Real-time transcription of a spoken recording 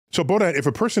So Bodan, if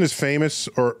a person is famous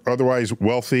or otherwise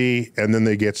wealthy and then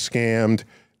they get scammed,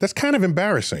 that's kind of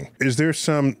embarrassing. Is there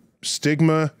some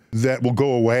stigma that will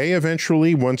go away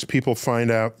eventually once people find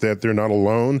out that they're not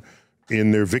alone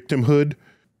in their victimhood?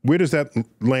 Where does that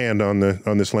land on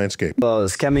this landscape?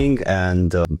 Scamming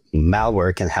and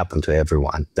malware can happen to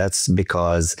everyone. That's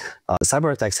because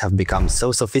cyber attacks have become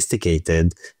so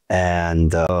sophisticated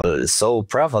and so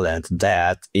prevalent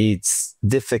that it's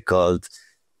difficult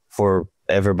for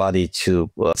everybody to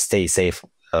stay safe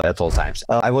at all times.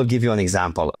 I will give you an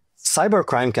example.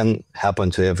 Cybercrime can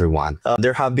happen to everyone.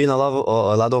 There have been a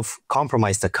lot of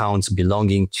compromised accounts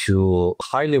belonging to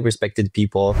highly respected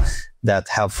people that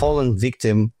have fallen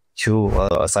victim to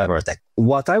a cyber attack.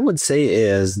 What I would say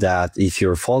is that if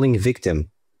you're falling victim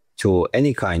to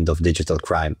any kind of digital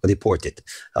crime, report it.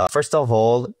 First of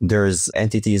all, there's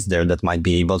entities there that might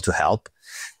be able to help.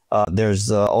 There's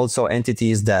also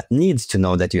entities that need to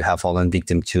know that you have fallen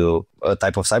victim to a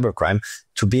type of cybercrime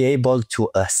to be able to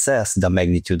assess the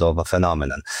magnitude of a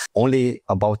phenomenon. Only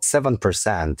about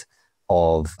 7%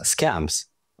 of scams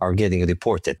are getting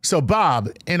reported. So Bob,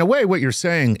 in a way, what you're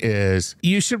saying is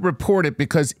you should report it,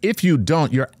 because if you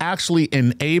don't, you're actually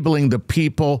enabling the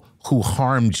people who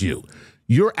harmed you.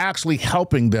 You're actually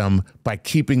helping them by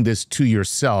keeping this to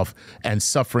yourself and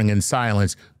suffering in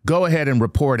silence. Go ahead and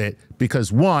report it,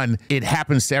 because one, it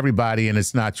happens to everybody and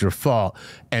it's not your fault.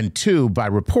 And two, by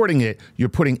reporting it, you're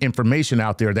putting information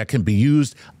out there that can be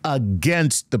used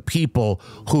against the people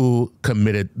who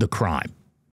committed the crime.